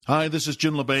Hi, this is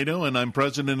Jim Lebedo, and I'm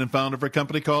president and founder of a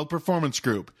company called Performance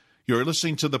Group. You're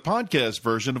listening to the podcast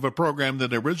version of a program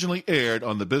that originally aired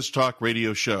on the BizTalk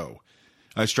radio show.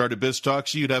 I started BizTalk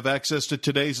so you'd have access to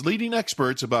today's leading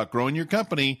experts about growing your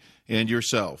company and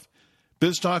yourself.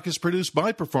 BizTalk is produced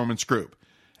by Performance Group.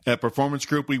 At Performance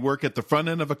Group, we work at the front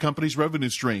end of a company's revenue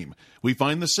stream. We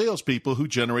find the salespeople who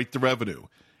generate the revenue,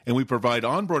 and we provide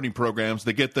onboarding programs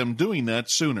that get them doing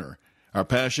that sooner. Our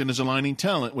passion is aligning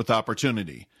talent with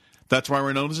opportunity. That's why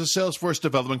we're known as a Salesforce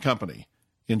development company.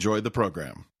 Enjoy the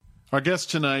program. Our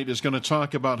guest tonight is going to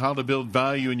talk about how to build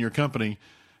value in your company.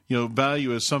 You know,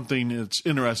 value is something that's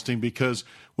interesting because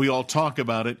we all talk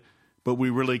about it, but we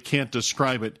really can't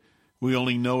describe it. We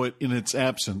only know it in its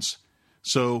absence.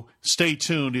 So stay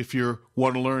tuned if you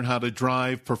want to learn how to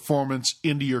drive performance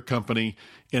into your company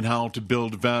and how to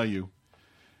build value.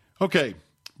 Okay,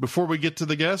 before we get to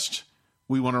the guest,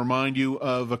 we want to remind you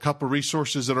of a couple of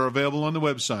resources that are available on the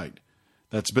website.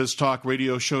 That's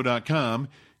biztalkradioshow.com.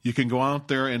 You can go out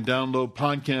there and download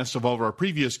podcasts of all of our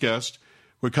previous guests.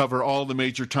 We cover all the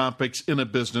major topics in a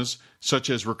business, such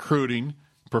as recruiting,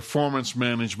 performance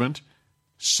management,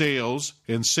 sales,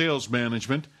 and sales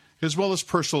management, as well as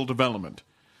personal development.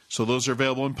 So those are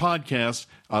available in podcasts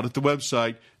out at the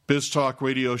website,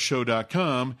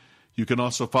 biztalkradioshow.com. You can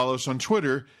also follow us on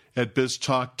Twitter at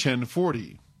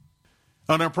biztalk1040.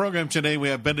 On our program today, we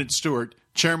have Bennett Stewart,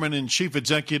 Chairman and Chief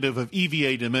Executive of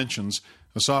EVA Dimensions,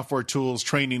 a software tools,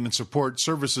 training, and support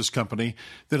services company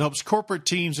that helps corporate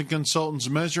teams and consultants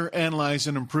measure, analyze,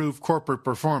 and improve corporate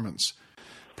performance.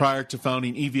 Prior to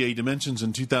founding EVA Dimensions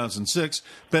in 2006,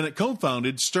 Bennett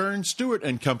co-founded Stern Stewart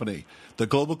 & Company, the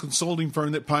global consulting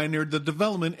firm that pioneered the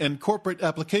development and corporate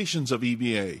applications of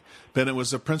EVA. Bennett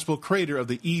was the principal creator of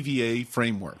the EVA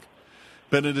framework.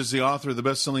 Bennett is the author of the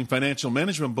best-selling financial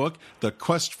management book, The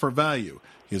Quest for Value.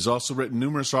 He has also written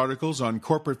numerous articles on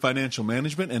corporate financial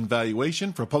management and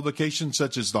valuation for publications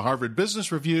such as the Harvard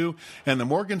Business Review and the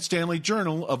Morgan Stanley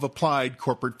Journal of Applied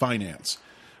Corporate Finance.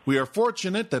 We are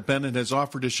fortunate that Bennett has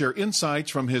offered to share insights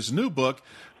from his new book,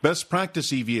 Best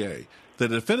Practice EVA, the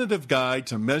definitive guide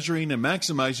to measuring and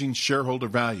maximizing shareholder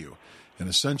value, an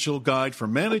essential guide for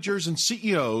managers and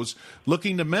CEOs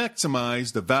looking to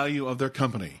maximize the value of their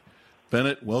company.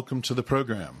 Bennett, welcome to the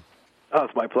program. Oh,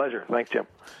 it's my pleasure. Thanks, Jim.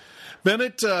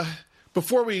 Bennett,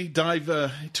 before we dive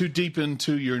too deep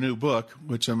into your new book,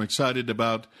 which I'm excited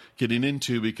about getting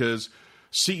into because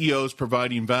CEOs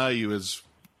providing value is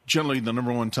generally the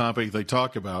number one topic they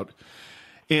talk about.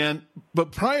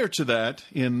 But prior to that,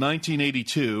 in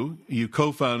 1982, you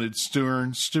co-founded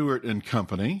Stern Stewart &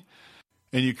 Company,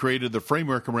 and you created the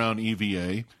framework around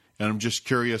EVA. And I'm just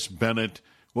curious, Bennett,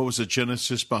 what was the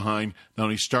genesis behind not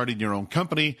only starting your own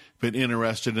company, but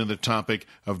interested in the topic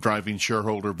of driving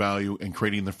shareholder value and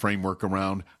creating the framework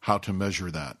around how to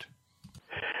measure that?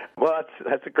 Well,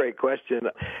 that's a great question.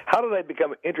 How did I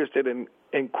become interested in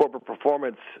corporate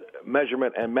performance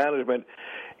measurement and management?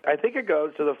 I think it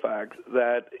goes to the fact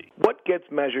that what gets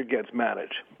measured gets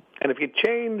managed. And if you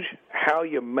change how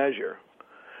you measure,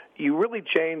 you really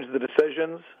change the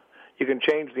decisions, you can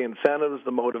change the incentives,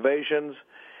 the motivations,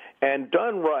 and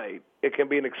done right, it can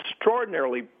be an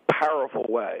extraordinarily powerful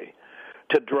way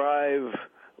to drive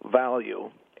value.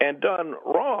 And done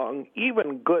wrong,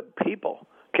 even good people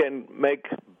can make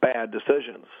bad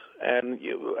decisions. And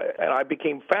I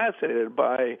became fascinated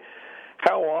by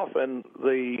how often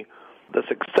the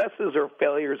successes or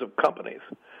failures of companies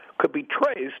could be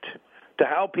traced to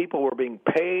how people were being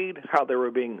paid, how they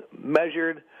were being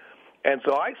measured. And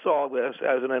so I saw this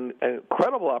as an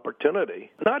incredible opportunity,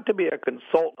 not to be a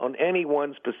consultant on any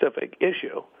one specific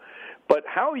issue, but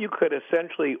how you could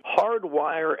essentially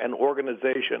hardwire an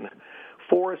organization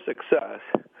for success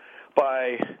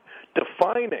by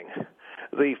defining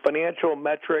the financial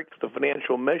metrics, the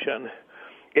financial mission,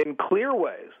 in clear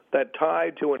ways that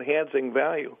tie to enhancing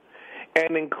value,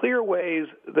 and in clear ways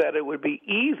that it would be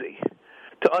easy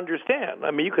to understand. I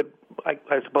mean, you could, I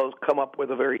suppose, come up with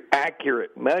a very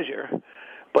accurate measure,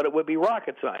 but it would be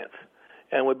rocket science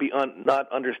and would be not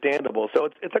understandable. So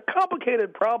it's a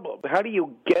complicated problem. How do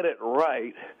you get it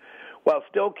right while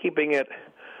still keeping it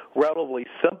relatively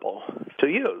simple to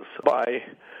use by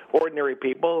ordinary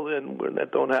people that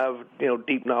don't have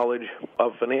deep knowledge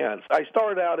of finance? I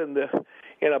started out in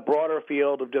a broader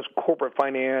field of just corporate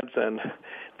finance and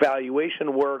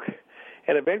valuation work,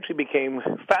 and eventually became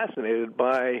fascinated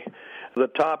by the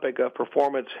topic of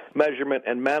performance measurement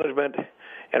and management,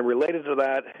 and related to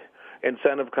that,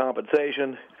 incentive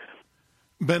compensation.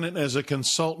 Bennett, as a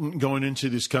consultant going into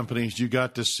these companies, you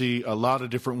got to see a lot of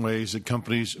different ways that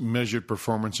companies measured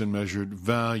performance and measured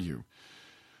value.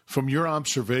 From your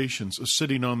observations of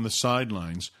sitting on the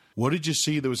sidelines, what did you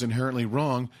see that was inherently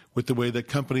wrong with the way that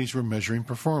companies were measuring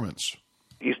performance?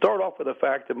 You start off with the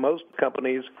fact that most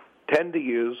companies tend to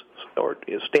use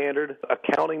standard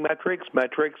accounting metrics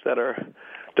that are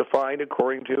defined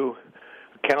according to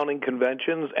accounting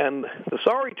conventions. And the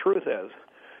sorry truth is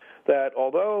that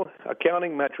although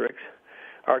accounting metrics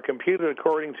are computed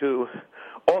according to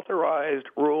authorized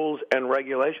rules and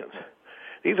regulations,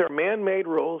 these are man-made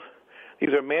rules.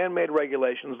 These are man-made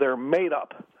regulations. They're made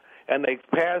up, and they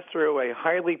pass through a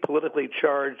highly politically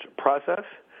charged process.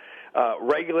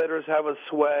 Regulators have a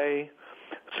sway.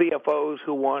 CFOs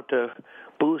who want to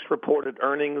boost reported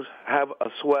earnings have a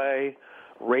sway.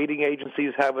 Rating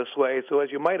agencies have a sway. So as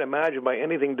you might imagine, by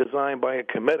anything designed by a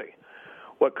committee,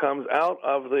 what comes out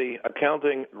of the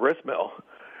accounting gristmill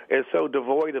is so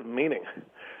devoid of meaning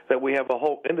that we have a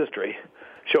whole industry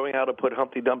showing how to put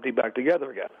Humpty Dumpty back together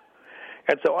again.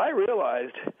 And so I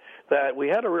realized that we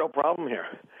had a real problem here.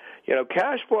 You know,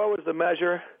 cash flow is the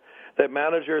measure that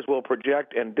managers will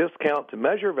project and discount to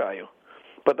measure value,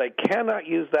 but they cannot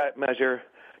use that measure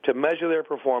to measure their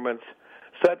performance,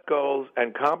 set goals,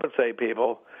 and compensate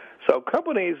people. So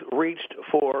companies reached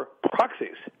for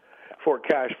proxies for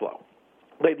cash flow.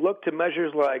 They'd look to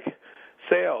measures like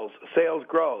sales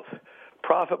growth,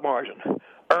 profit margin,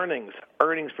 earnings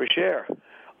per share,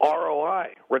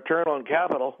 ROI, return on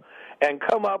capital, and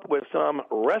come up with some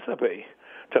recipe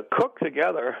to cook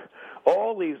together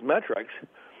all these metrics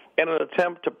in an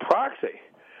attempt to proxy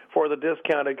for the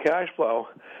discounted cash flow.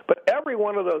 But every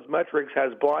one of those metrics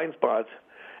has blind spots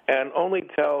and only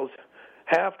tells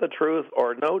half the truth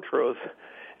or no truth.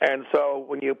 And so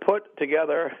when you put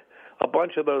together a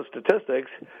bunch of those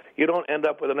statistics, you don't end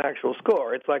up with an actual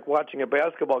score. It's like watching a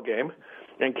basketball game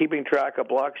and keeping track of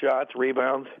block shots,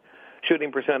 rebounds,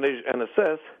 shooting percentage, and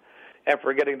assists, and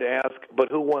forgetting to ask, but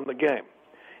who won the game?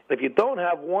 If you don't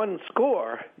have one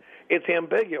score, it's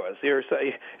ambiguous.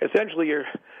 Essentially, you're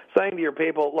saying to your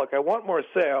people, look, I want more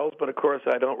sales, but of course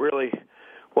I don't really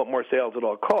want more sales at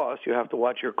all costs. You have to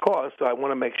watch your costs, so I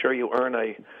want to make sure you earn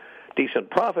a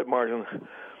decent profit margin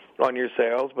on your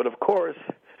sales, but of course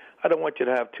I don't want you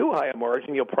to have too high a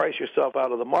margin. You'll price yourself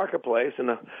out of the marketplace, and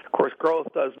of course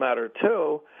growth does matter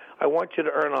too. I want you to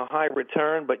earn a high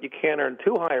return, but you can't earn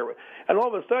too high. And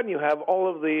all of a sudden you have all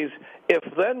of these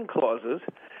if-then clauses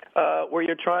where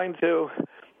you're trying to,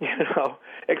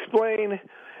 explain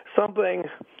something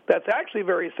that's actually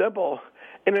very simple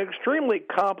in an extremely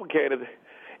complicated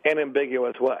and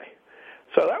ambiguous way.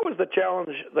 So that was the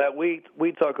challenge that we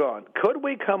took on. Could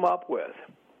we come up with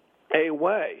a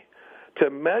way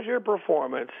to measure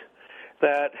performance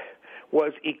that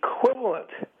was equivalent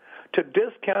to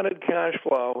discounted cash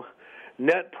flow,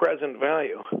 net present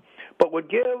value, but would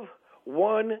give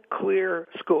one clear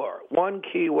score, one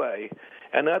key way,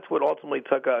 and that's what ultimately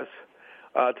took us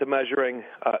to measuring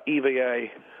EVA,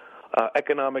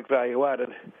 economic value added.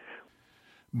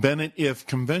 Bennett, if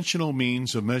conventional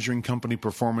means of measuring company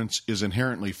performance is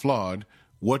inherently flawed,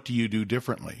 what do you do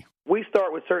differently? We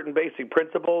start with certain basic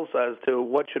principles as to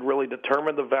what should really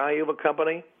determine the value of a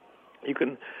company.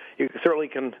 You certainly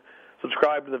can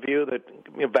subscribe to the view that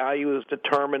value is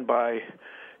determined by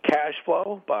cash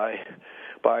flow, by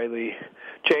the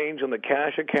change in the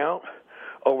cash account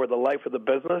over the life of the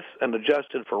business and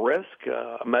adjusted for risk,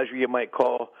 a measure you might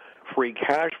call free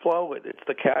cash flow. It's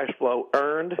the cash flow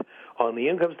earned on the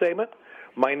income statement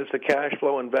minus the cash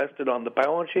flow invested on the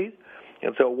balance sheet.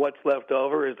 And so what's left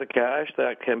over is the cash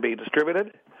that can be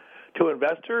distributed to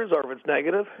investors, or if it's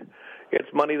negative, it's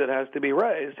money that has to be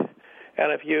raised.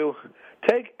 And if you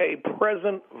take a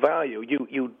present value,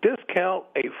 you discount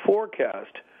a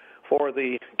forecast for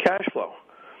the cash flow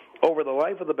over the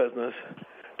life of the business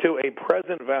to a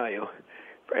present value,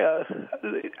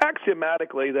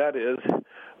 axiomatically that is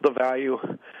the value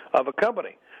of a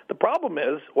company. The problem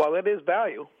is, while it is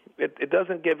value, it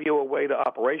doesn't give you a way to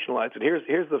operationalize it.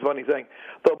 Here's the funny thing.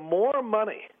 The more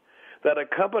money that a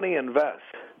company invests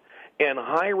in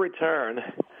high-return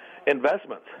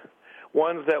investments,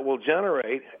 ones that will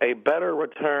generate a better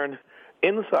return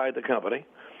inside the company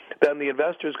than the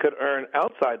investors could earn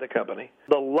outside the company,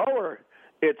 the lower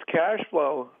its cash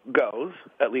flow goes,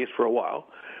 at least for a while,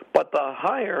 but the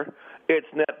higher its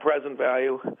net present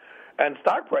value and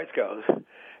stock price goes.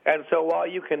 And so while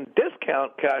you can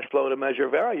discount cash flow to measure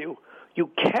value, you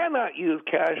cannot use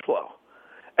cash flow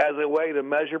as a way to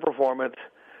measure performance,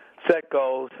 set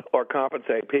goals, or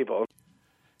compensate people.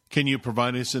 Can you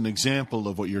provide us an example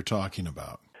of what you're talking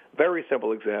about? Very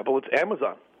simple example. It's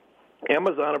Amazon.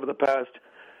 Amazon over the past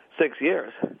 6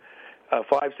 years,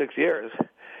 5-6 years,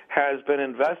 has been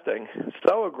investing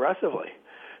so aggressively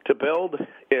to build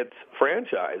its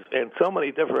franchise in so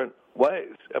many different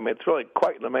ways. I mean, it's really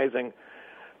quite an amazing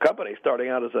company, starting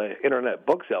out as an internet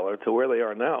bookseller to where they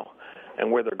are now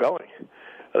and where they're going.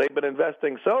 They've been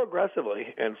investing so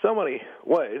aggressively in so many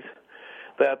ways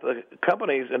that the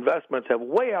company's investments have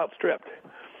way outstripped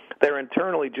their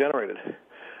internally generated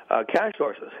cash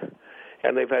sources.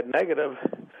 And they've had negative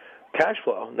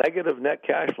net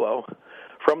cash flow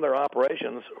from their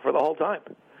operations for the whole time.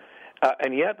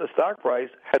 And yet the stock price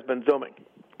has been zooming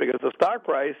because the stock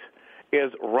price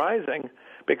is rising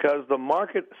because the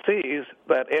market sees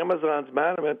that Amazon's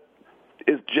management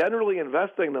is generally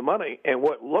investing the money in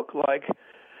what look like,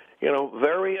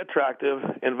 very attractive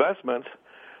investments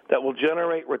that will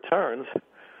generate returns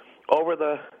over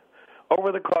the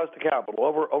cost of capital,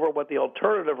 over what the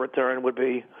alternative return would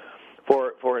be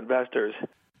for investors.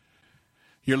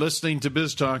 You're listening to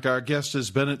Biz Talk. Our guest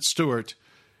is Bennett Stewart.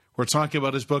 We're talking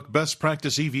about his book, Best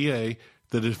Practice EVA,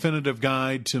 The Definitive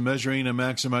Guide to Measuring and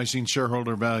Maximizing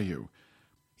Shareholder Value.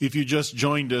 If you just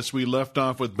joined us, we left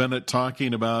off with Bennett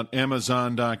talking about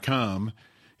Amazon.com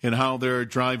and how they're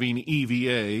driving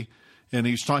EVA, and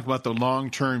he's talking about the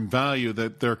long-term value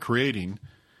that they're creating.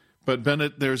 But,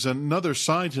 Bennett, there's another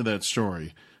side to that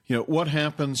story. What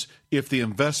happens if the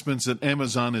investments that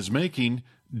Amazon is making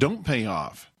don't pay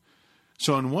off?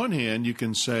 So on one hand, you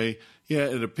can say, yeah,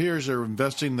 it appears they're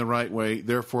investing the right way,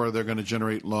 therefore they're going to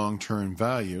generate long-term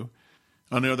value.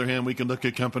 On the other hand, we can look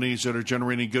at companies that are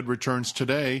generating good returns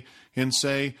today and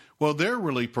say, well, they're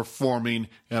really performing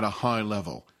at a high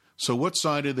level. So what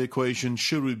side of the equation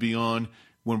should we be on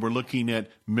when we're looking at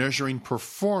measuring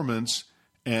performance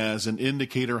as an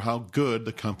indicator how good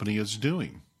the company is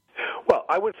doing? Well,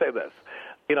 I would say this.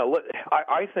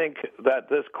 I think that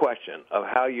this question of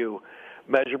how you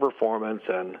measure performance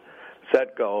and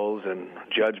set goals and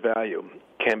judge value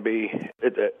can be,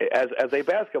 as a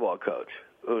basketball coach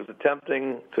who's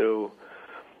attempting to,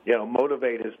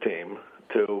 motivate his team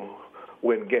to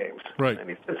win games. Right. And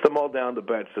he sits them all down to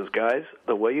bed, says, guys,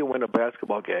 the way you win a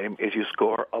basketball game is you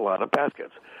score a lot of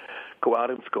baskets. Go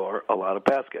out and score a lot of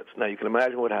baskets. Now, you can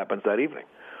imagine what happens that evening.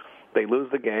 They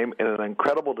lose the game in an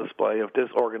incredible display of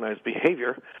disorganized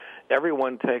behavior.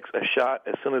 Everyone takes a shot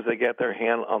as soon as they get their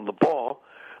hand on the ball.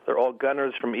 They're all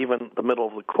gunners from even the middle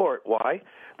of the court. Why?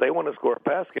 They want to score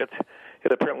baskets.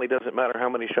 It apparently doesn't matter how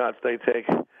many shots they take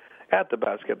at the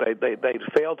basket. They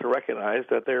fail to recognize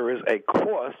that there is a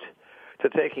cost to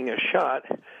taking a shot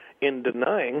in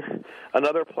denying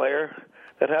another player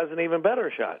that has an even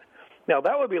better shot. Now,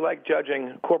 that would be like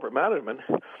judging corporate management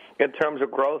in terms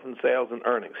of growth and sales and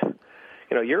earnings.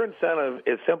 Your incentive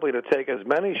is simply to take as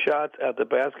many shots at the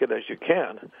basket as you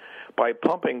can by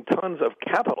pumping tons of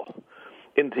capital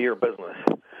into your business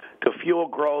to fuel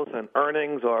growth and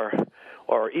earnings, or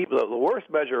the worst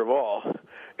measure of all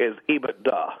is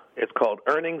EBITDA. It's called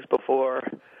earnings before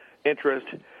interest,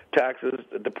 taxes,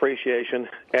 depreciation,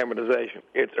 amortization.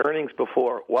 It's earnings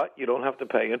before what? You don't have to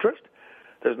pay interest.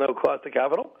 There's no cost of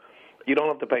capital. You don't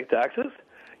have to pay taxes.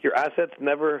 Your assets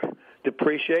never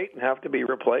depreciate and have to be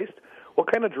replaced. What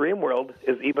kind of dream world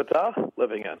is EBITDA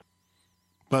living in?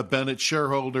 But Bennett,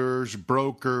 shareholders,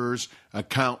 brokers,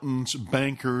 accountants,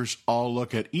 bankers all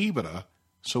look at EBITDA.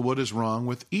 So what is wrong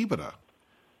with EBITDA?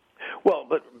 Well,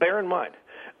 but bear in mind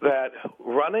that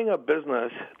running a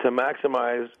business to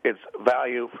maximize its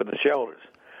value for the shareholders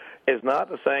is not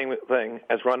the same thing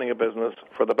as running a business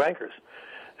for the bankers.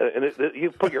 And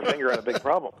you've put your finger on a big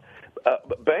problem.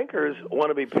 Bankers want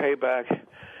to be paid back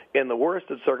in the worst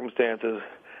of circumstances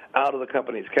out of the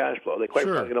company's cash flow. They quite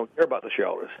frankly don't care about the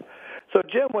shareholders. So,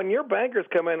 Jim, when your bankers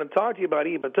come in and talk to you about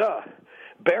EBITDA,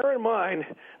 bear in mind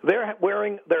they're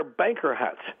wearing their banker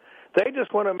hats. They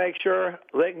just want to make sure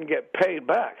they can get paid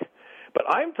back. But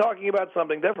I'm talking about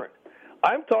something different.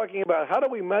 I'm talking about how do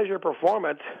we measure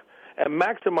performance and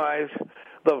maximize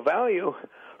the value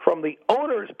from the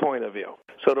owner's point of view.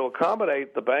 So to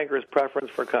accommodate the banker's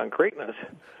preference for concreteness,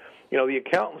 the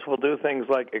accountants will do things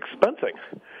like expensing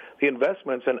the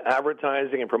investments in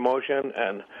advertising and promotion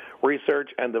and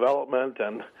research and development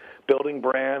and building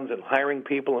brands and hiring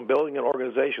people and building an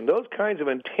organization. Those kinds of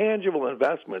intangible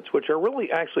investments, which are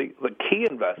really actually the key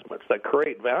investments that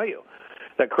create value,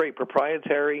 that create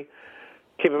proprietary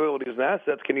capabilities and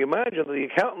assets. Can you imagine that the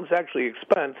accountants actually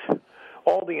expense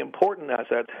all the important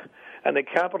assets and they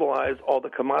capitalize all the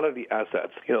commodity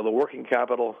assets, the working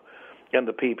capital and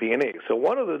the PP&E. So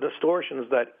one of the distortions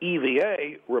that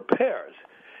EVA repairs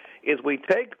is we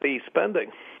take the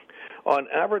spending on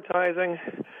advertising,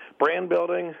 brand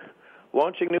building,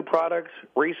 launching new products,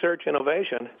 research,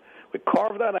 innovation. We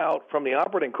carve that out from the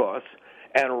operating costs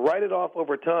and write it off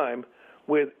over time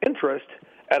with interest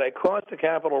at a cost to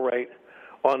capital rate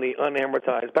on the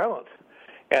unamortized balance.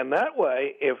 And that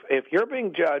way, if you're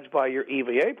being judged by your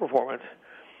EVA performance,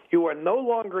 you are no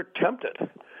longer tempted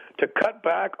to cut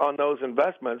back on those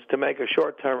investments to make a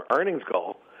short-term earnings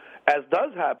goal, as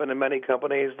does happen in many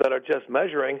companies that are just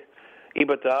measuring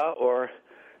EBITDA or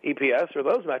EPS or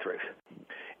those metrics.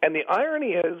 And the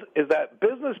irony is that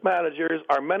business managers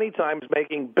are many times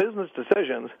making business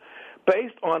decisions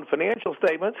based on financial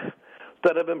statements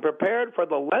that have been prepared for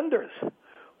the lenders.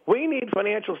 We need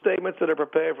financial statements that are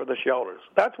prepared for the shareholders.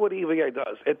 That's what EVA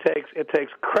does. It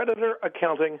takes creditor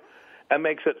accounting and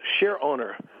makes it share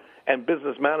owner and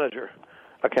business manager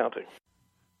accounting.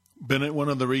 Bennett, one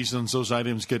of the reasons those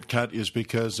items get cut is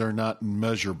because they're not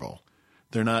measurable.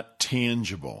 They're not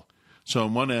tangible. So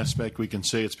in one aspect, we can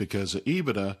say it's because of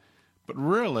EBITDA, but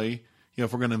really,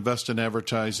 if we're going to invest in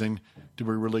advertising, do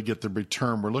we really get the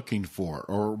return we're looking for?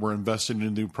 Or we're investing in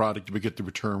a new product, do we get the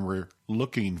return we're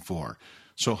looking for?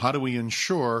 So how do we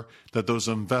ensure that those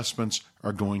investments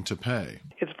are going to pay?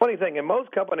 It's a funny thing. In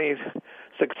most companies,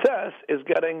 success is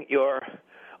getting your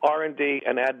R&D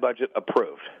and ad budget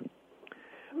approved.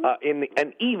 In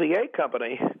an EVA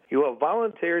company, you have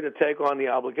volunteered to take on the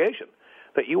obligation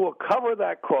that you will cover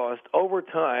that cost over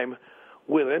time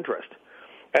with interest.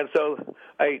 And so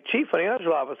a chief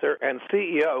financial officer and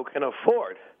CEO can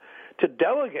afford to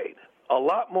delegate a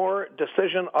lot more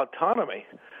decision autonomy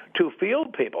to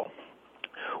field people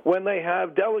when they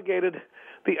have delegated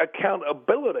the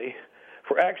accountability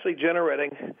for actually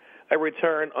generating a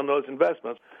return on those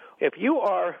investments. If you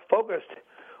are focused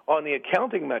on the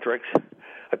accounting metrics,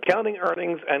 accounting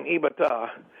earnings and EBITDA,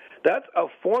 that's a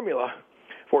formula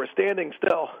for standing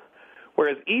still,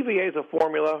 whereas EVA is a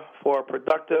formula for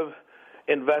productive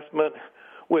investment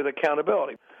with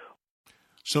accountability.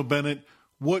 So, Bennett,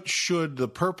 what should the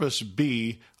purpose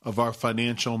be of our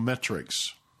financial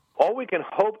metrics? All we can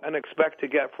hope and expect to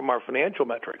get from our financial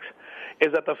metrics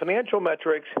is that the financial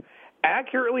metrics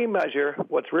accurately measure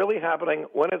what's really happening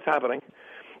when it's happening,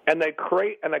 and they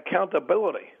create an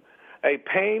accountability, a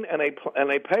pain and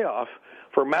a payoff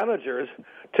for managers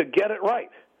to get it right.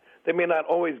 They may not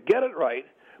always get it right,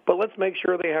 but let's make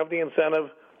sure they have the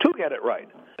incentive to get it right.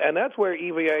 And that's where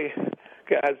EVA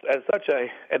has such an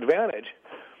advantage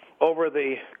over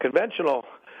the conventional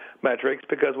metrics,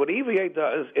 because what EVA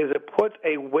does is it puts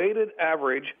a weighted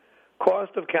average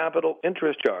cost of capital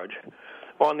interest charge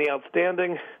on the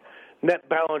outstanding net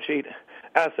balance sheet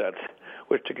assets,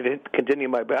 which, to continue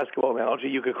my basketball analogy,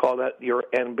 you could call that your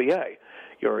NBA,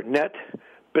 your net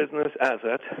business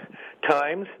assets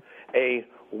times a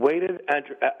weighted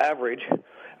average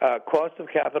cost of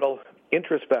capital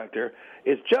interest factor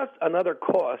is just another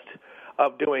cost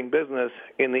of doing business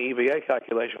in the EVA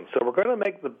calculation. So we're going to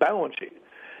make the balance sheet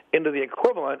into the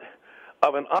equivalent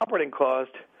of an operating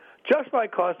cost just by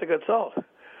cost of goods sold.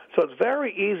 So it's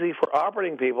very easy for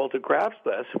operating people to grasp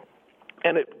this,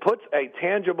 and it puts a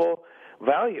tangible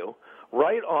value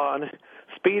right on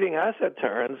speeding asset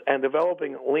turns and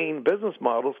developing lean business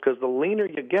models, because the leaner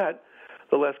you get,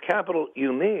 the less capital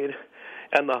you need,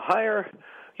 and the higher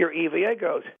your EVA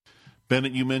goes.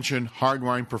 Bennett, you mentioned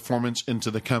hardwiring performance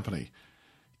into the company.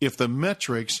 If the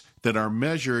metrics that are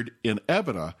measured in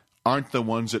EBITDA aren't the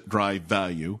ones that drive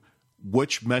value,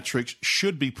 which metrics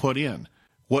should be put in?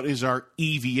 What is our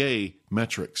EVA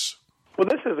metrics? Well,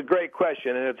 this is a great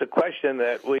question, and it's a question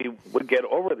that we would get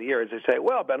over the years. They say,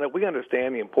 well, Bennett, we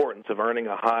understand the importance of earning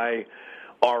a high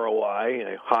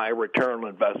ROI, a high return on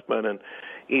investment, and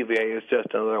EVA is just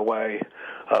another way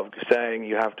of saying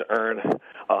you have to earn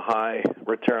a high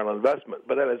return on investment.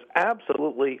 But that is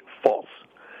absolutely false.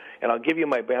 And I'll give you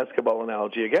my basketball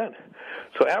analogy again.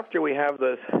 So after we have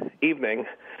this evening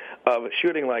of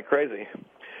shooting like crazy,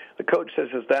 the coach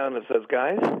sits us down and says,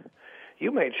 guys,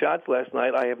 you made shots last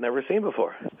night I have never seen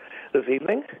before. This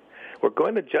evening, we're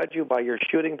going to judge you by your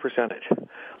shooting percentage.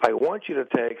 I want you to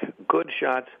take good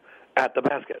shots at the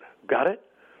basket. Got it?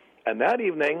 And that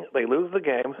evening, they lose the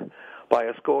game by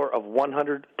a score of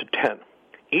 100-10.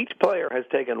 Each player has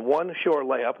taken one sure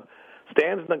layup,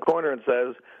 stands in the corner and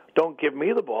says, don't give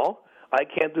me the ball. I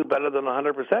can't do better than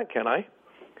 100%, can I?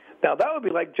 Now, that would be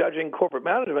like judging corporate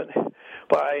management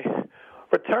by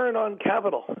return on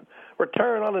capital,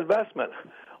 return on investment,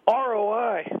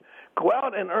 ROI. Go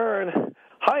out and earn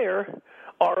higher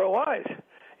ROIs,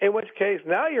 in which case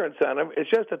now your incentive is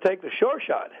just to take the sure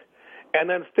shot and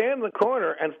then stand in the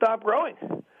corner and stop growing.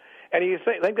 And you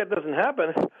think that doesn't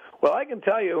happen? Well, I can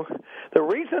tell you the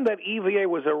reason that EVA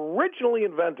was originally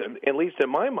invented, at least in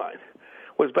my mind,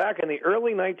 was back in the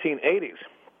early 1980s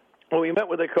when we met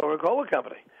with the Coca-Cola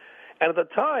Company. And at the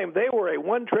time, they were a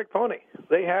one-trick pony.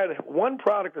 They had one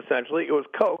product, essentially. It was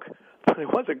Coke, but it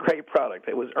was a great product.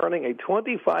 It was earning a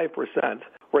 25%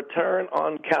 return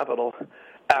on capital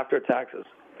after taxes.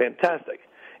 Fantastic.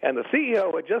 And the CEO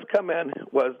who had just come in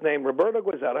was named Roberto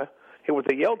Guazzetta. He was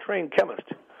a Yale-trained chemist.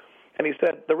 And he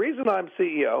said, the reason I'm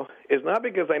CEO is not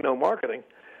because I know marketing.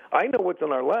 I know what's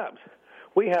in our labs.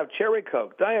 We have Cherry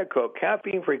Coke, Diet Coke,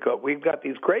 caffeine-free Coke. We've got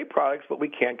these great products, but we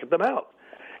can't get them out.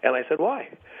 And I said, why?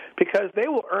 Because they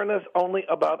will earn us only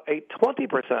about a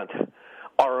 20%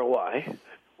 ROI,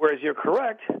 whereas you're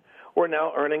correct, we're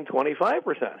now earning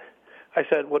 25%. I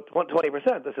said, what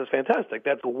 20%? This is fantastic.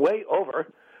 That's way over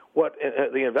what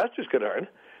the investors could earn.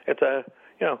 It's a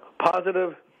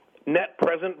positive net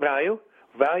present value,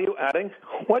 value adding.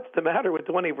 What's the matter with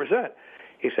 20%?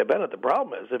 He said, Bennett, the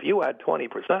problem is if you add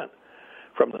 20%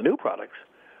 from the new products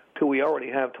to we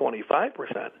already have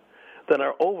 25%, then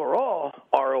our overall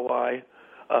ROI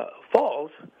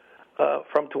falls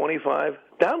from 25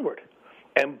 downward.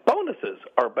 And bonuses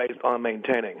are based on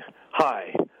maintaining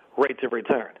high rates of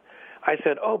return. I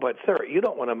said, oh, but sir, you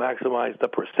don't want to maximize the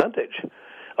percentage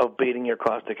of beating your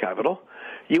cost of capital.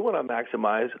 You want to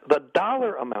maximize the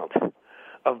dollar amount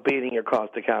of beating your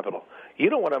cost of capital. You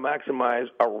don't want to maximize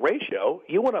a ratio.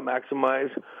 You want to maximize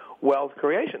wealth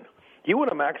creation. You want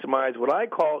to maximize what I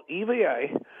call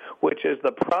EVA, which is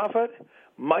the profit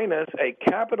minus a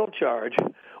capital charge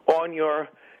on your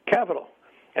capital.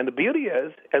 And the beauty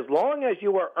is, as long as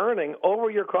you are earning over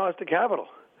your cost of capital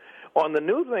on the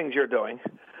new things you're doing,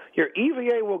 your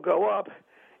EVA will go up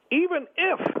even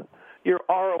if your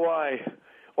ROI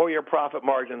or your profit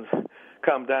margins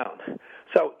come down.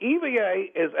 So EVA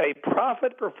is a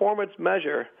profit performance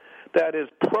measure that is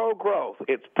pro-growth.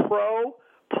 It's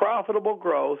pro-profitable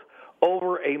growth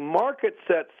over a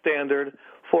market-set standard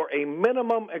for a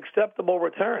minimum acceptable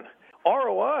return.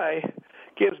 ROI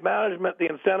gives management the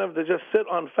incentive to just sit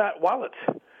on fat wallets.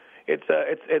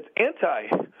 It's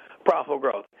anti-profitable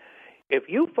growth. If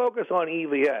you focus on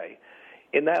EVA,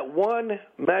 in that one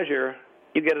measure,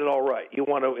 you get it all right. You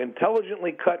want to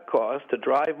intelligently cut costs to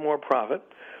drive more profit.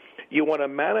 You want to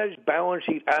manage balance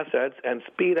sheet assets and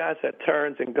speed asset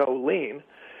turns and go lean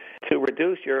to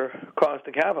reduce your cost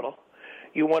of capital.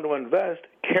 You want to invest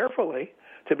carefully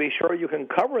to be sure you can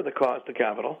cover the cost of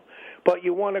capital, but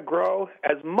you want to grow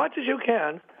as much as you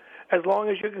can as long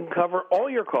as you can cover all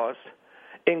your costs,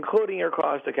 including your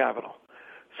cost of capital.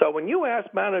 So when you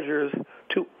ask managers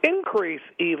to increase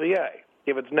EVA,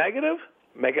 if it's negative,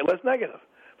 make it less negative.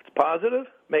 If it's positive,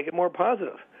 make it more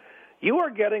positive. You are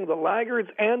getting the laggards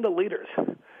and the leaders,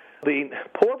 the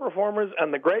poor performers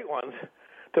and the great ones,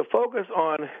 to focus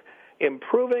on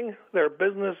improving their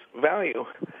business value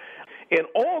in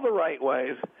all the right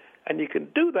ways, and you can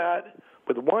do that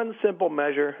with one simple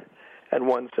measure and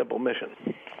one simple mission.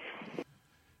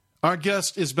 Our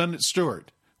guest is Bennett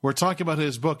Stewart. We're talking about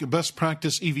his book, Best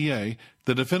Practice EVA,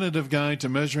 The Definitive Guide to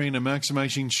Measuring and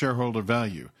Maximizing Shareholder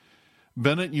Value.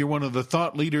 Bennett, you're one of the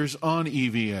thought leaders on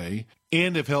EVA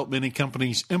and have helped many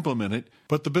companies implement it,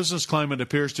 but the business climate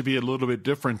appears to be a little bit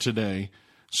different today.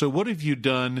 So what have you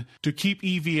done to keep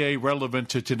EVA relevant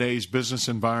to today's business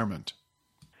environment?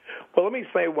 Well, let me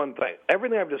say one thing.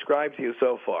 Everything I've described to you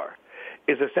so far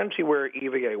is essentially where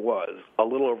EVA was a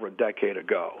little over a decade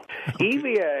ago. Okay.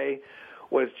 EVA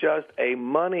was just a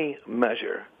money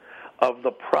measure of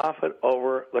the profit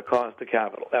over the cost of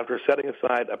capital after setting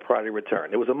aside a priority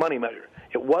return. It was a money measure.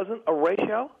 It wasn't a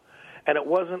ratio, and it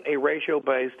wasn't a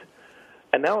ratio-based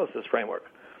analysis framework.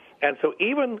 And so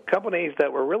even companies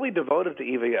that were really devoted to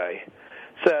EVA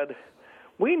said,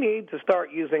 we need to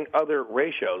start using other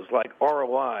ratios like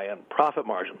ROI and profit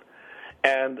margin.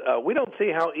 And we don't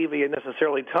see how EVA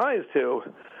necessarily ties to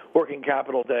working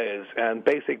capital days and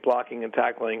basic blocking and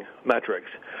tackling metrics.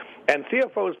 And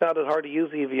CFOs found it hard to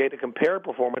use EVA to compare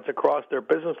performance across their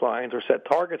business lines or set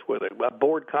targets with it.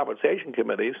 Board compensation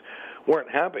committees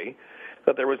weren't happy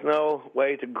that there was no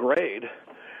way to grade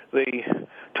the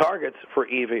targets for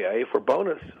EVA for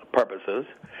bonus purposes.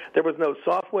 There was no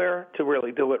software to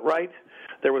really do it right.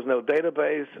 There was no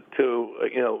database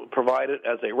to provide it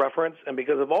as a reference. And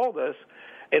because of all this,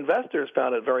 investors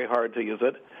found it very hard to use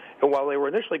it. And while they were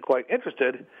initially quite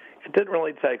interested, it didn't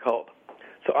really take hold.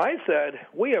 So I said,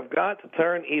 we have got to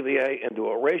turn EVA into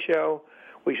a ratio.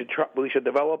 We should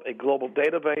develop a global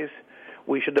database.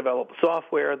 We should develop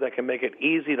software that can make it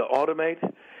easy to automate.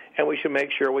 And we should make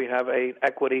sure we have an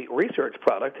equity research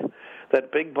product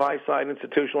that big buy-side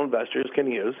institutional investors can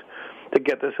use to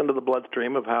get this into the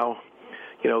bloodstream of how,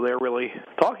 they're really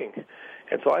talking.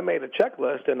 And so I made a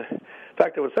checklist, and in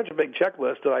fact, it was such a big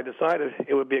checklist that I decided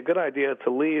it would be a good idea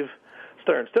to leave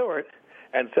Stern Stewart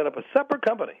and set up a separate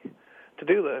company to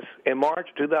do this in March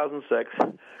 2006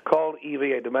 called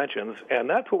EVA Dimensions, and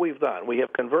that's what we've done. We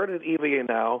have converted EVA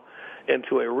now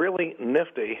into a really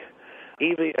nifty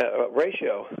EVA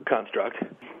ratio construct.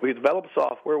 We've developed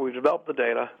software, we've developed the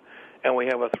data, and we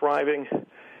have a thriving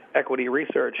equity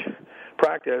research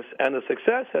practice, and the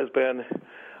success has been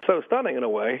so stunning in a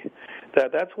way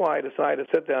that that's why I decided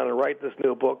to sit down and write this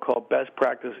new book called Best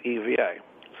Practice EVA.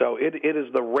 So it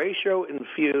is the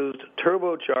ratio-infused,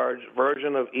 turbocharged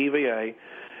version of EVA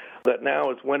that now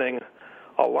is winning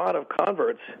a lot of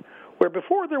converts, where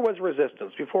before there was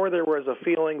resistance, before there was a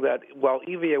feeling that while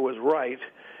EVA was right,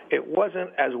 it wasn't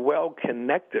as well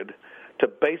connected to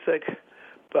basic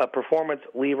performance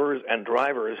levers and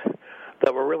drivers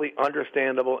that were really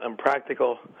understandable and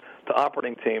practical to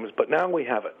operating teams. But now we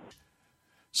have it.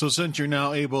 So since you're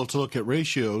now able to look at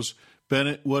ratios,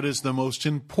 Bennett, what is the most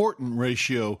important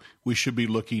ratio we should be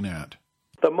looking at?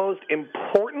 The most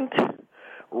important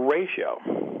ratio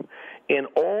in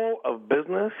all of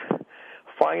business,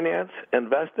 finance,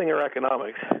 investing, or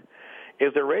economics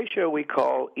is the ratio we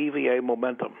call EVA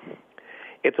momentum.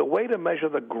 It's a way to measure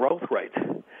the growth rate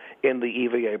in the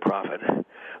EVA profit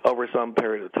over some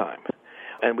period of time.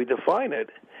 And we define it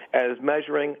as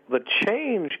measuring the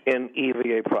change in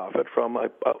EVA profit from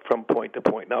point to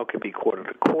point. Now, it could be quarter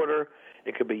to quarter,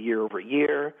 it could be year over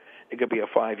year, it could be a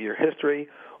 5-year history,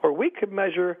 or we could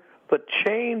measure the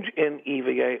change in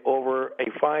EVA over a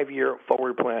 5-year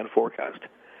forward plan forecast.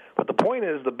 But the point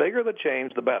is, the bigger the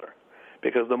change, the better,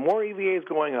 because the more EVA is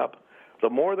going up, the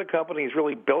more the company is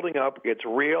really building up its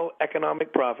real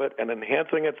economic profit and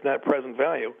enhancing its net present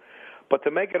value. But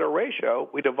to make it a ratio,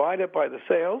 we divide it by the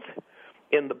sales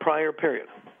in the prior period,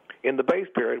 in the base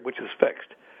period, which is fixed.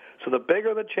 So the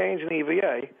bigger the change in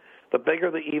EVA, the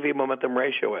bigger the EV momentum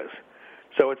ratio is.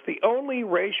 So it's the only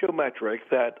ratio metric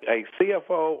that a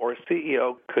CFO or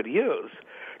CEO could use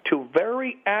to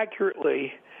very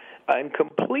accurately and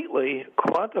completely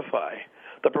quantify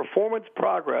the performance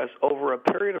progress over a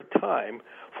period of time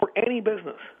for any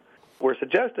business. We're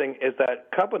suggesting is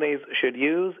that companies should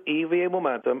use EVA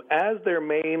momentum as their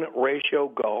main ratio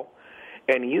goal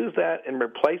and use that in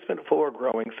replacement for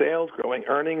growing sales, growing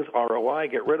earnings, ROI,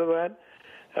 get rid of that.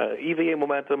 EVA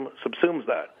momentum subsumes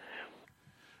that.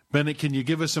 Bennett, can you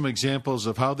give us some examples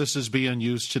of how this is being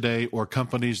used today or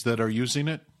companies that are using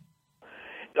it?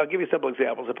 I'll give you a simple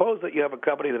example. Suppose that you have a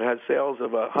company that had sales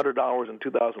of $100 in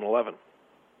 2011,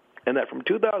 and that from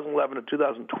 2011 to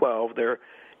 2012, their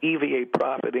EVA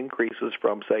profit increases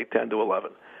from, say, 10 to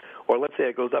 11. Or let's say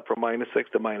it goes up from -6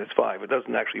 to -5. It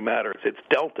doesn't actually matter. It's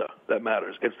delta that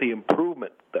matters. It's the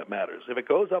improvement that matters. If it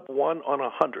goes up 1 on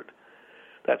 100,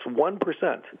 that's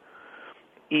 1%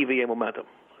 EVA momentum.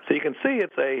 So you can see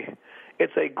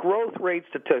it's a growth rate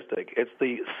statistic. It's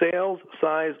the sales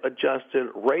size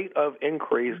adjusted rate of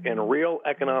increase in real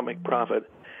economic profit.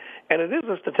 And it is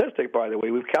a statistic, by the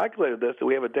way. We've calculated this, and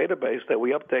we have a database that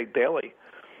we update daily.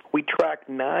 We track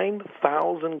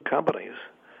 9,000 companies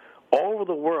all over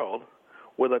the world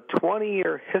with a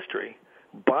 20-year history,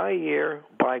 by year,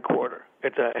 by quarter.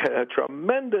 It's a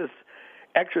tremendous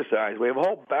exercise. We have a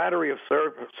whole battery of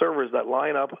servers that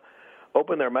line up,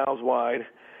 open their mouths wide,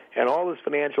 and all this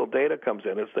financial data comes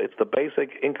in. It's the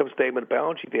basic income statement,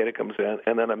 balance sheet data comes in,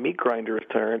 and then a meat grinder is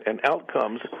turned, and out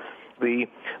comes the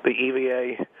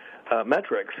EVA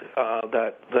metrics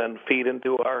that then feed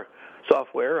into our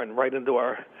software and right into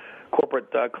our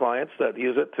corporate clients that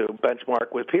use it to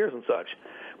benchmark with peers and such.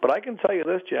 But I can tell you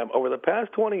this, Jim, over the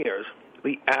past 20 years,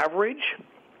 the average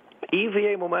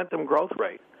EVA momentum growth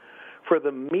rate for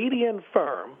the median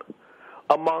firm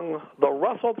among the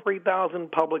Russell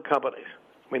 3000 public companies,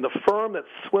 I mean, the firm that's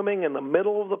swimming in the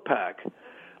middle of the pack,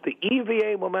 the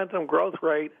EVA momentum growth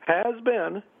rate has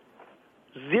been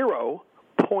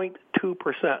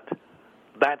 0.2%.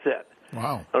 That's it.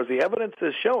 Wow. So the evidence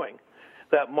is showing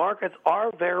that markets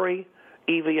are very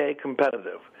EVA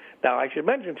competitive. Now, I should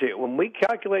mention to you, when we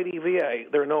calculate EVA,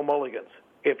 there are no mulligans.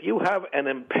 If you have an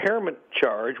impairment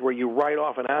charge where you write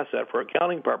off an asset for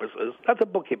accounting purposes, that's a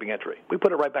bookkeeping entry. We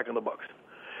put it right back in the books.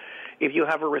 If you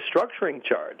have a restructuring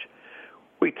charge,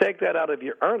 we take that out of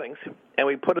your earnings and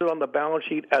we put it on the balance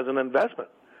sheet as an investment.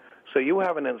 So you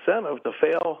have an incentive to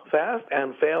fail fast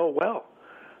and fail well.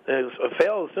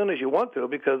 Fail as soon as you want to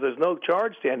because there's no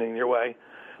charge standing in your way,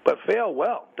 but fail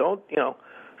well. Don't,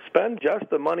 spend just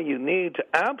the money you need to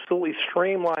absolutely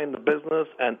streamline the business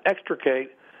and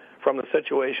extricate from the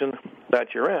situation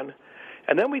that you're in.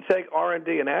 And then we take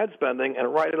R&D and ad spending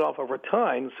and write it off over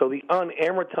time, so the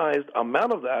unamortized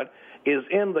amount of that is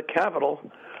in the capital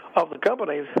of the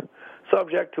companies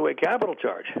subject to a capital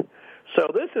charge. So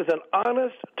this is an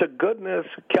honest-to-goodness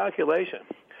calculation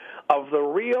of the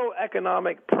real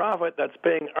economic profit that's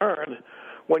being earned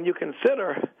when you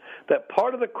consider that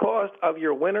part of the cost of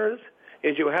your winners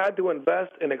is you had to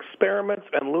invest in experiments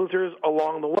and losers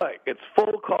along the way. It's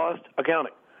full cost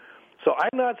accounting. So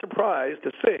I'm not surprised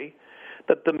to see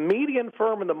that the median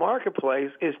firm in the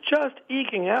marketplace is just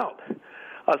eking out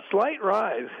a slight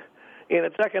rise in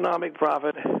its economic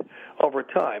profit over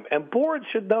time. And boards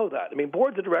should know that. I mean,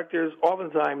 boards of directors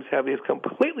oftentimes have these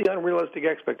completely unrealistic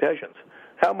expectations,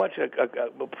 how much a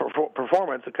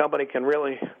performance a company can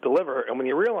really deliver. And when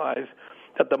you realize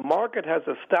that the market has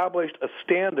established a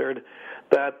standard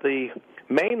that the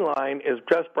main line is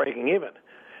just breaking even,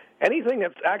 anything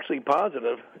that's actually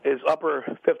positive is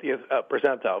upper 50th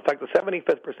percentile. In fact, the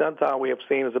 75th percentile we have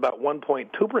seen is about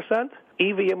 1.2%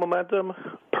 EVA momentum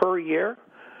per year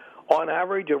on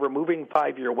average over moving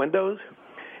 5-year windows,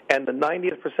 and the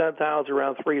 90th percentile is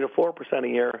around 3 to 4% a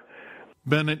year.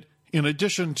 Bennett, in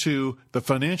addition to the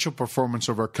financial performance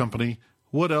of our company,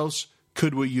 what else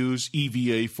could we use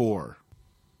EVA for?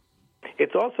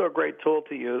 It's also a great tool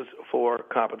to use for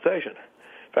compensation.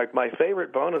 In fact, my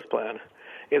favorite bonus plan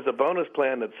is a bonus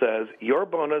plan that says your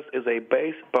bonus is a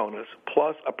base bonus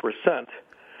plus a percent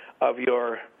of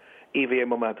your EVA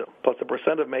momentum, plus a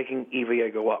percent of making EVA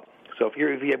go up. So if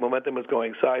your EVA momentum is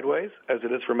going sideways, as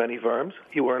it is for many firms,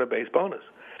 you earn a base bonus.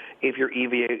 If your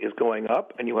EVA is going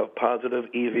up and you have positive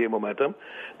EVA momentum,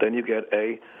 then you get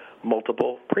a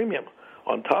multiple premium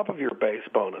on top of your base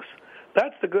bonus.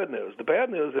 That's the good news. The bad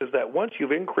news is that once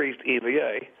you've increased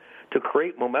EVA to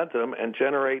create momentum and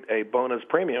generate a bonus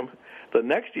premium, the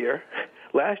next year,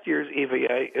 last year's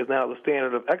EVA is now the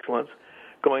standard of excellence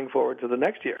going forward to the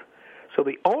next year. So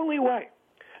the only way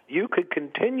you could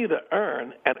continue to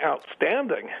earn an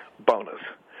outstanding bonus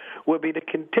would be to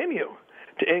continue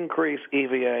to increase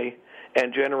EVA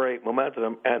and generate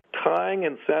momentum, and tying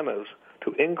incentives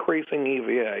to increasing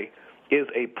EVA is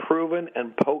a proven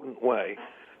and potent way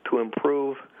to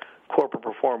improve corporate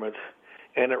performance,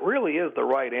 and it really is the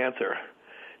right answer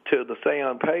to the say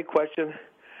on pay question,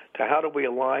 to how do we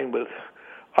align with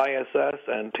ISS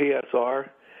and TSR,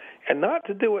 and not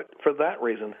to do it for that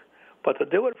reason, but to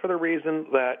do it for the reason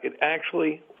that it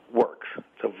actually works.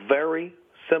 It's a very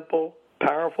simple,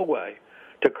 powerful way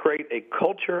to create a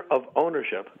culture of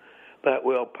ownership that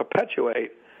will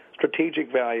perpetuate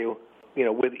strategic value,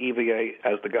 with EVA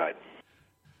as the guide.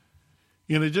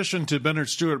 In addition to Bennett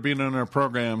Stewart being on our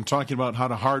program talking about how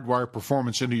to hardwire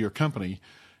performance into your company,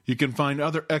 you can find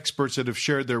other experts that have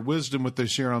shared their wisdom with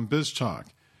us here on BizTalk.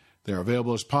 They're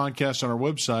available as podcasts on our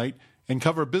website and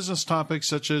cover business topics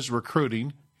such as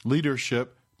recruiting,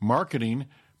 leadership, marketing,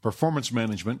 performance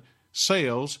management,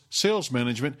 sales, sales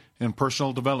management, and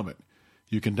personal development.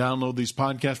 You can download these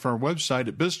podcasts from our website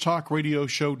at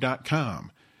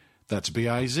biztalkradioshow.com. That's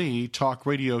B-I-Z,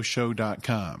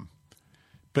 talkradioshow.com.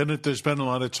 Bennett, there's been a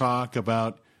lot of talk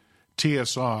about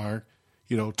TSR,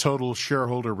 total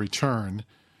shareholder return.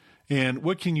 And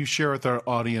what can you share with our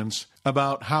audience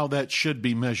about how that should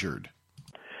be measured?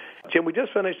 Jim, we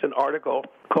just finished an article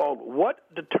called What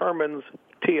Determines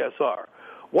TSR?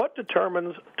 What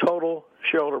determines total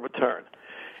shareholder return?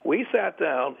 We sat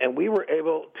down and we were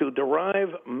able to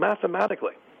derive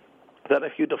mathematically that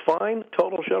if you define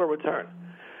total shareholder return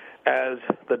as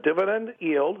the dividend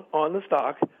yield on the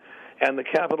stock and the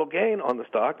capital gain on the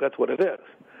stock, that's what it is.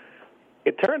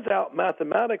 It turns out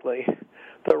mathematically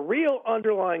the real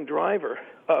underlying driver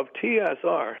of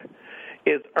TSR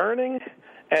is earning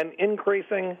and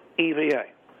increasing EVA.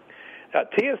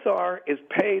 TSR is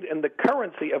paid in the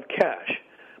currency of cash,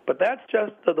 but that's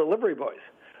just the delivery boys.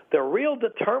 The real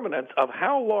determinants of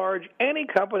how large any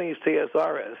company's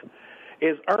TSR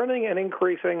is earning and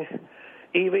increasing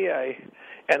EVA,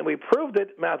 and we proved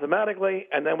it mathematically,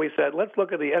 and then we said, let's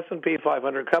look at the S&P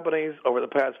 500 companies over the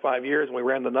past 5 years, and we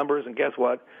ran the numbers, and guess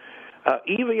what?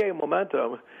 EVA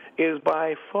momentum is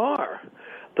by far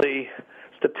the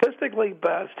statistically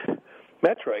best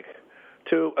metric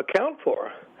to account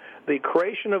for the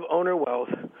creation of owner wealth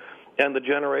and the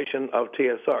generation of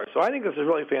TSR. So I think this is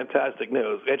really fantastic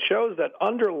news. It shows that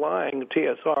underlying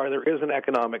TSR, there is an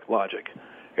economic logic.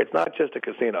 It's not just a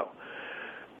casino.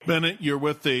 Bennett, you're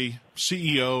with the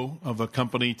CEO of a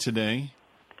company today.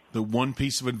 The one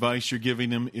piece of advice you're giving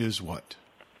them is what?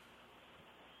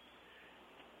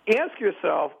 Ask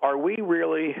yourself, are we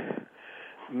really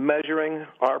measuring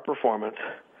our performance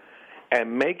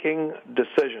and making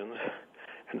decisions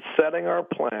and setting our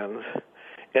plans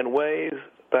in ways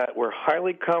that we're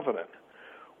highly confident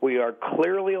we are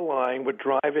clearly aligned with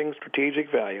driving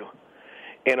strategic value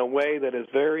in a way that is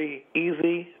very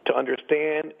easy to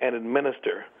understand and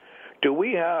administer? Do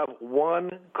we have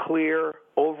one clear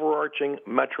overarching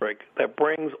metric that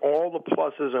brings all the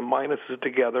pluses and minuses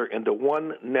together into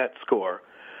one net score?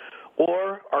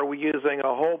 Or are we using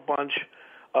a whole bunch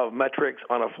of metrics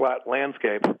on a flat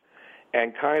landscape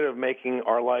and kind of making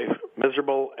our life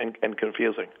miserable and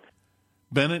confusing?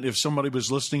 Bennett, if somebody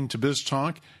was listening to Biz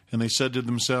Talk and they said to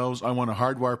themselves, I want to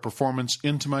hardwire performance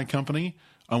into my company,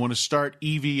 I want to start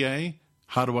EVA,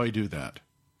 how do I do that?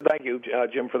 Thank you,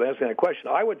 Jim, for asking that question.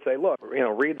 I would say, look,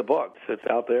 read the book. It's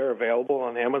out there, available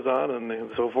on Amazon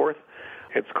and so forth.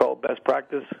 It's called Best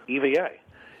Practice EVA,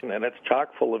 and it's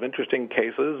chock full of interesting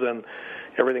cases, and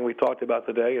everything we talked about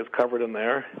today is covered in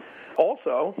there.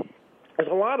 Also, there's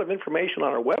a lot of information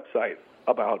on our website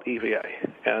about EVA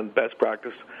and Best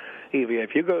Practice EVA.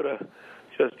 If you go to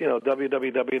just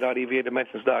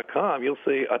www.evadimensions.com, you'll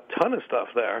see a ton of stuff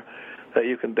there that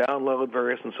you can download,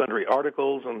 various and sundry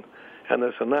articles and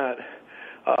this and that.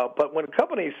 But when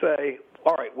companies say,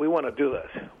 all right, we want to do this,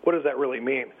 what does that really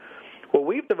mean? Well,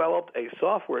 we've developed a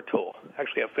software tool,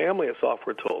 actually a family of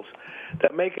software tools,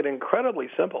 that make it incredibly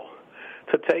simple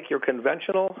to take your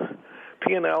conventional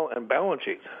P&L and balance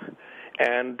sheets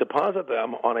and deposit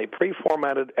them on a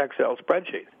pre-formatted Excel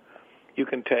spreadsheet. You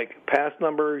can take past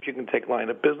numbers, you can take line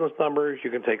of business numbers,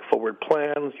 you can take forward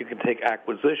plans, you can take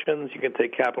acquisitions, you can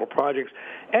take capital projects.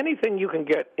 Anything you can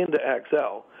get into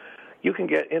Excel, you can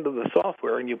get into the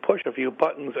software, and you push a few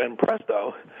buttons, and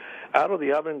presto, out of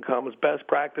the oven comes Best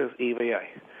Practice EVA.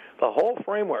 The whole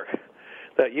framework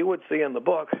that you would see in the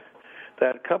book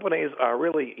that companies are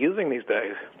really using these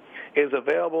days is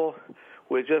available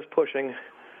with just pushing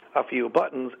a few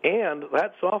buttons, and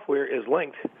that software is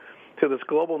linked to this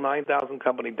global 9,000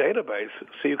 company database,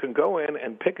 so you can go in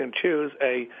and pick and choose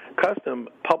a custom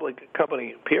public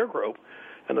company peer group,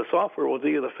 and the software will do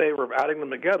you the favor of adding them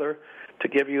together to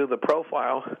give you the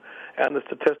profile and the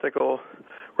statistical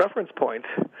reference points,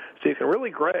 so you can really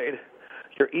grade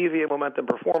your EVA momentum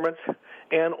performance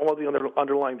and all the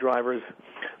underlying drivers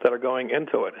that are going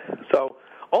into it. So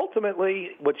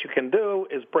ultimately, what you can do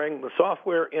is bring the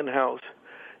software in-house,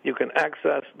 you can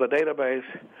access the database,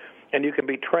 and you can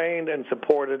be trained and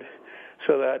supported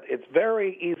so that it's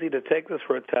very easy to take this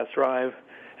for a test drive.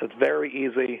 It's very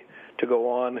easy to go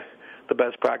on the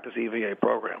Best Practice EVA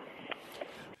program.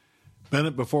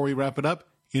 Bennett, before we wrap it up,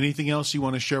 anything else you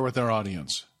want to share with our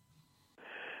audience?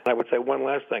 I would say one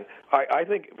last thing. I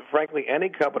think, frankly, any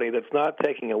company that's not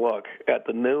taking a look at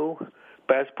the new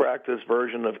best practice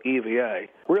version of EVA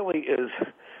really is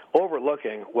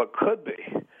overlooking what could be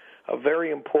a very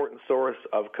important source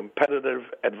of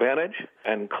competitive advantage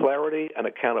and clarity and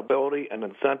accountability and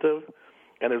incentive.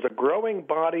 And there's a growing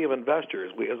body of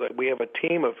investors. We have a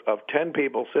team of 10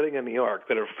 people sitting in New York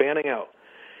that are fanning out,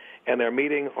 and they're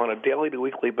meeting on a daily to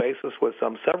weekly basis with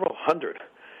some several hundred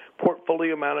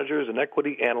portfolio managers and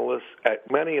equity analysts at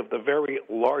many of the very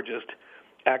largest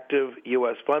active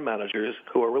U.S. fund managers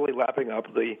who are really lapping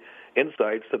up the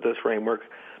insights that this framework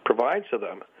provides to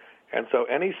them. And so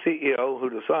any CEO who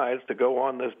decides to go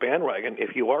on this bandwagon,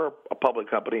 if you are a public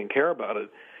company and care about it,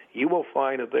 you will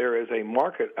find that there is a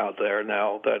market out there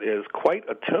now that is quite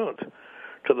attuned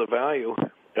to the value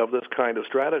of this kind of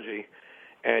strategy.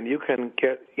 And you can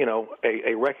get,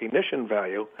 a recognition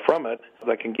value from it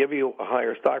that can give you a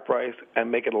higher stock price and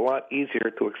make it a lot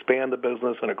easier to expand the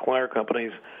business and acquire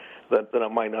companies that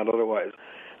it might not otherwise.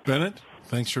 Bennett,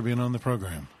 thanks for being on the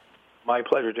program. My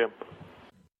pleasure, Jim.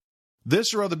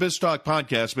 This or other BizTalk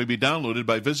podcasts may be downloaded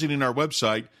by visiting our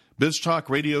website,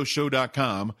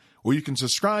 biztalkradioshow.com, or you can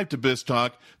subscribe to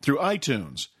BizTalk through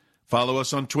iTunes. Follow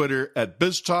us on Twitter at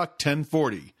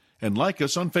BizTalk1040 and like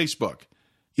us on Facebook.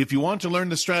 If you want to learn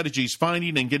the strategies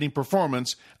finding and getting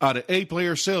performance out of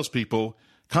A-player salespeople,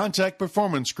 contact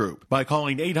Performance Group by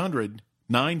calling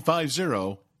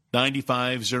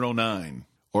 800-950-9509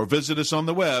 or visit us on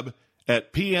the web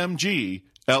at pmgllc.net.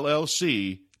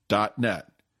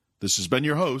 This has been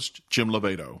your host, Jim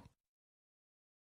Lovato.